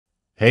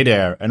Hey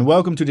there, and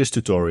welcome to this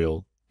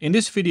tutorial. In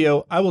this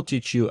video I will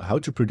teach you how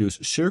to produce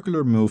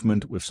circular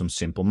movement with some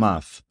simple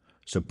math.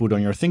 So put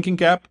on your thinking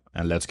cap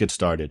and let's get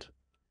started.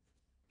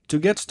 To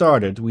get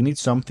started we need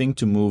something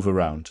to move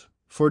around.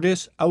 For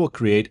this I will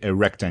create a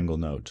rectangle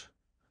node.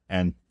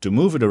 And to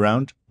move it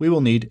around we will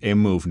need a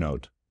move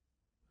node.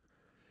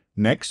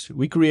 Next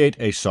we create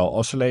a saw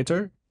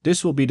oscillator.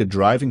 This will be the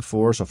driving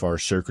force of our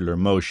circular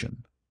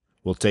motion.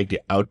 We'll take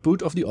the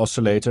output of the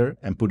oscillator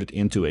and put it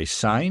into a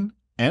sine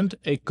and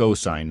a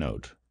cosine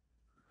node.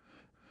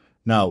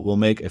 Now we'll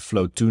make a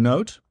float2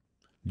 node,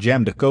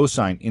 jam the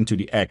cosine into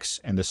the x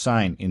and the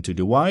sine into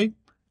the y,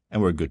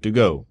 and we're good to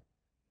go.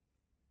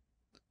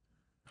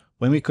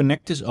 When we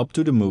connect this up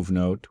to the move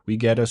node, we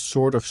get a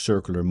sort of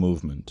circular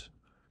movement.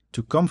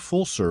 To come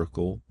full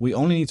circle, we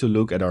only need to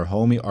look at our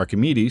homie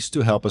Archimedes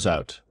to help us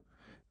out.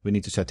 We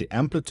need to set the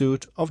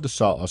amplitude of the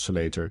saw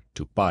oscillator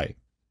to pi.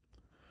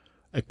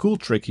 A cool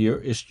trick here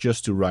is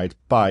just to write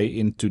pi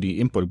into the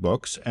input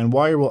box and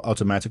Wire will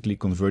automatically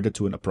convert it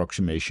to an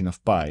approximation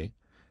of pi.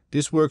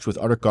 This works with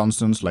other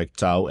constants like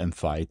tau and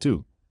phi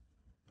too.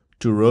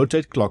 To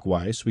rotate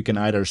clockwise we can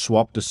either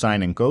swap the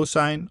sine and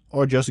cosine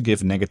or just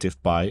give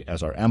negative pi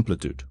as our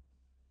amplitude.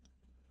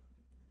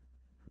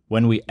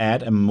 When we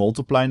add a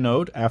multiply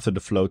node after the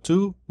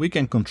float2, we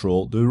can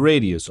control the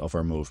radius of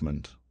our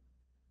movement.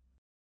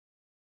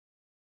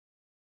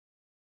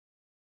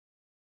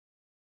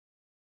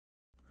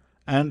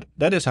 And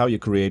that is how you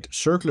create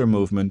circular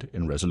movement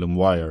in Resolume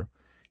Wire.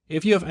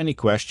 If you have any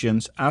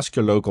questions, ask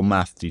your local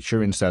math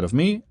teacher instead of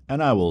me,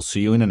 and I will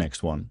see you in the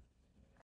next one.